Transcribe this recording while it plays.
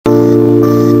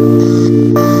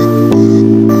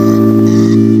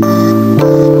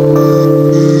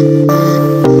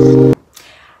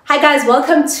guys,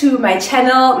 welcome to my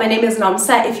channel. My name is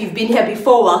Nomsa. If you've been here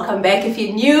before, welcome back. If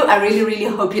you're new, I really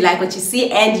hope you like what you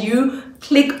see and you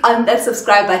click on that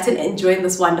subscribe button and join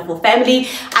this wonderful family.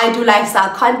 I do lifestyle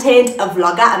content, a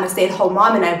vlogger. I'm a stay-at-home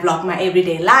mom and I vlog my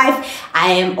everyday life.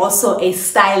 I am also a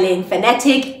styling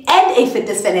fanatic and a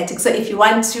fitness fanatic. So if you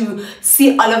want to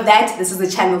see all of that, this is the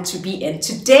channel to be in.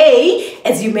 Today,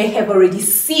 as you may have already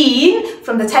seen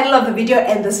from the title of the video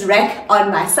and this rack on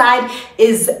my side,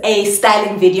 is a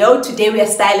styling video. Today we are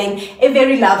styling a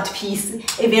very loved piece,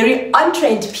 a very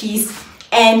on-trend piece,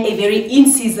 and a very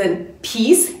in-season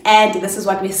piece, and this is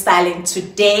what we're styling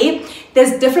today.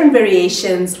 There's different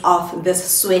variations of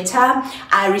this sweater.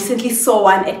 I recently saw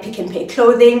one at Pick n Pay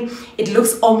Clothing. It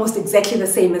looks almost exactly the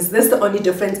same as this. The only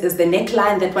difference is the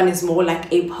neckline. That one is more like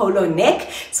a polo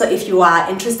neck. So if you are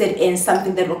interested in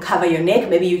something that will cover your neck,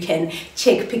 maybe you can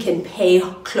check Pick n Pay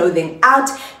Clothing out.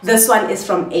 This one is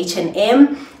from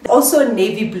H&M. Also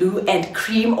navy blue and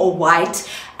cream or white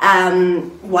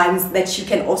ones that you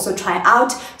can also try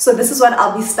out. So this is what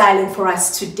I'll be styling for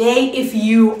us today. If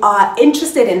you are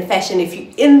interested in fashion, if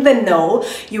you're in the know,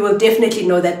 you will definitely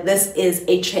know that this is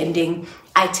a trending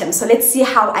item. So let's see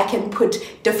how I can put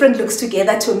different looks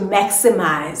together to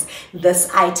maximize this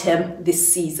item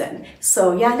this season.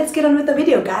 So yeah, let's get on with the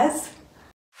video, guys.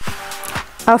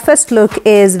 Our first look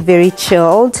is very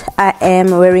chilled. I am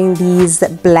wearing these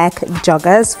black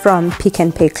joggers from Pick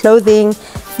n Pay Clothing.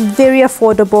 Very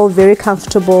affordable, very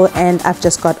comfortable, and I've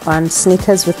just got on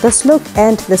sneakers with this look,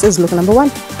 and this is look number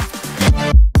one.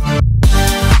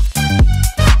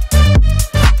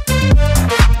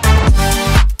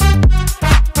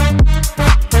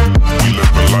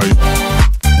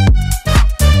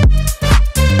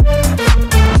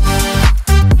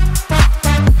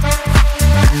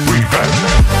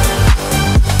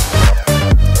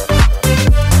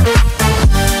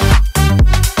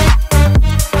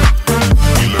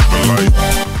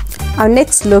 Our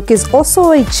next look is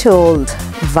also a chilled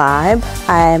vibe.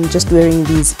 I'm just wearing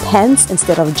these pants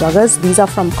instead of joggers. These are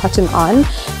from Cotton On,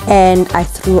 and I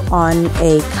threw on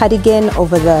a cardigan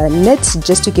over the knit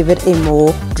just to give it a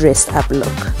more dressed up look.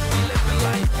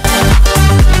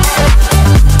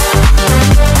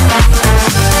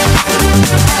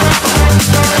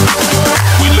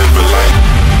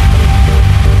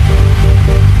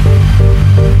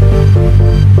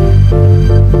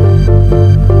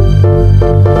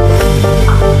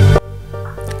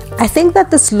 I think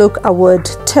that this look, I would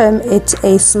term it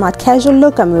a smart casual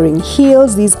look. I'm wearing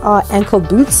heels. These are ankle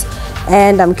boots,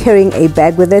 and I'm carrying a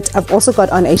bag with it. I've also got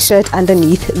on a shirt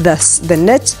underneath the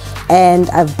knit, and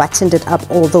I've buttoned it up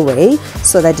all the way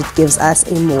so that it gives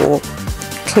us a more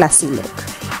classy look.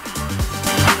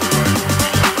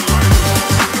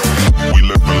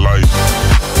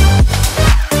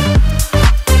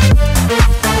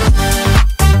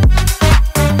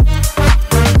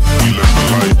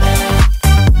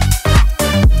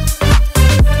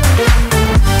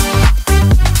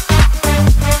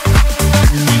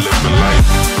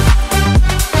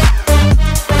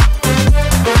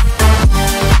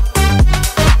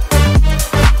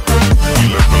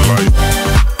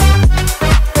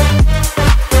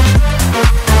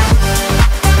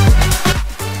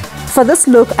 For this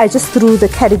look, I just threw the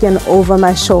cardigan over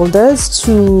my shoulders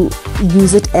to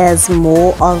use it as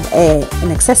more of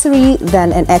an accessory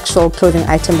than an actual clothing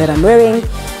item that I'm wearing.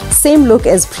 Same look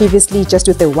as previously, just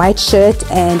with a white shirt,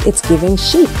 and it's giving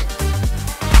chic.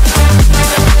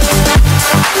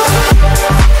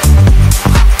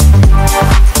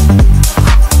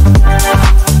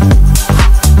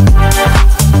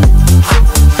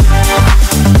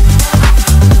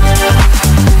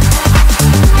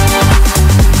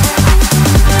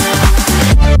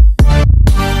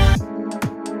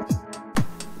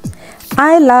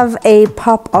 I love a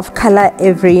pop of color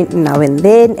every now and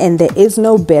then, and there is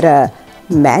no better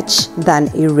match than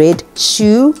a red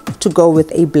shoe to go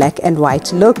with a black and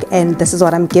white look, and this is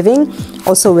what I'm giving,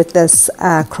 also with this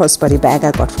crossbody bag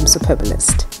I got from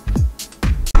Superbalist.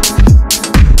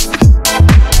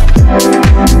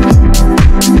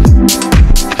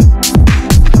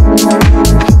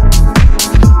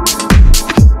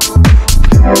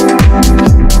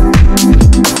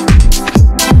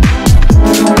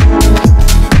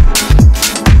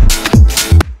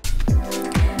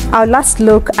 Our last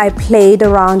look, I played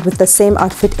around with the same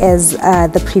outfit as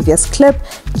the previous clip,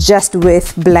 just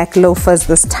with black loafers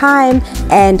this time,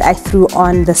 and I threw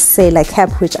on the sailor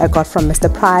cap which I got from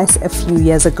Mr. Price a few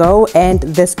years ago, and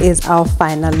this is our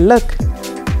final look.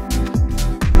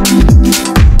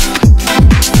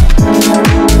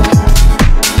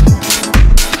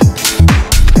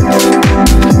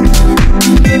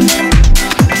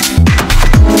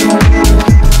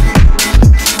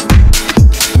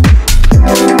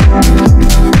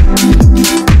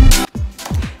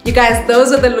 You guys,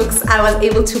 those are the looks I was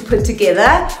able to put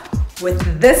together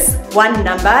with this one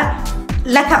number.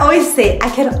 Like I always say, I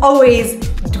can always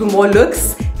do more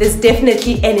looks. There's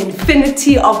definitely an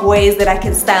infinity of ways that I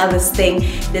can style this thing.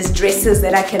 There's dresses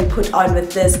that I can put on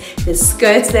with this. There's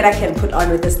skirts that I can put on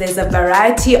with this. There's a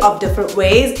variety of different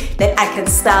ways that I can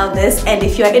style this. And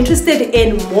if you're interested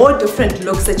in more different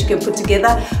looks that you can put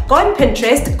together, go on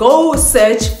Pinterest, go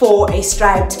search for a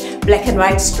striped, black and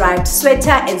white striped sweater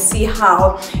and see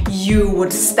how you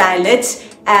would style it.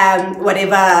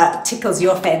 Whatever tickles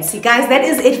your fancy. Guys, that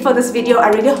is it for this video. I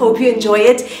really hope you enjoy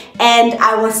it, and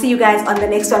I will see you guys on the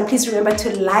next one. Please remember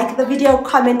to like the video,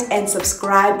 comment and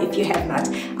subscribe if you have not.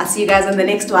 I'll see you guys on the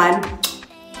next one.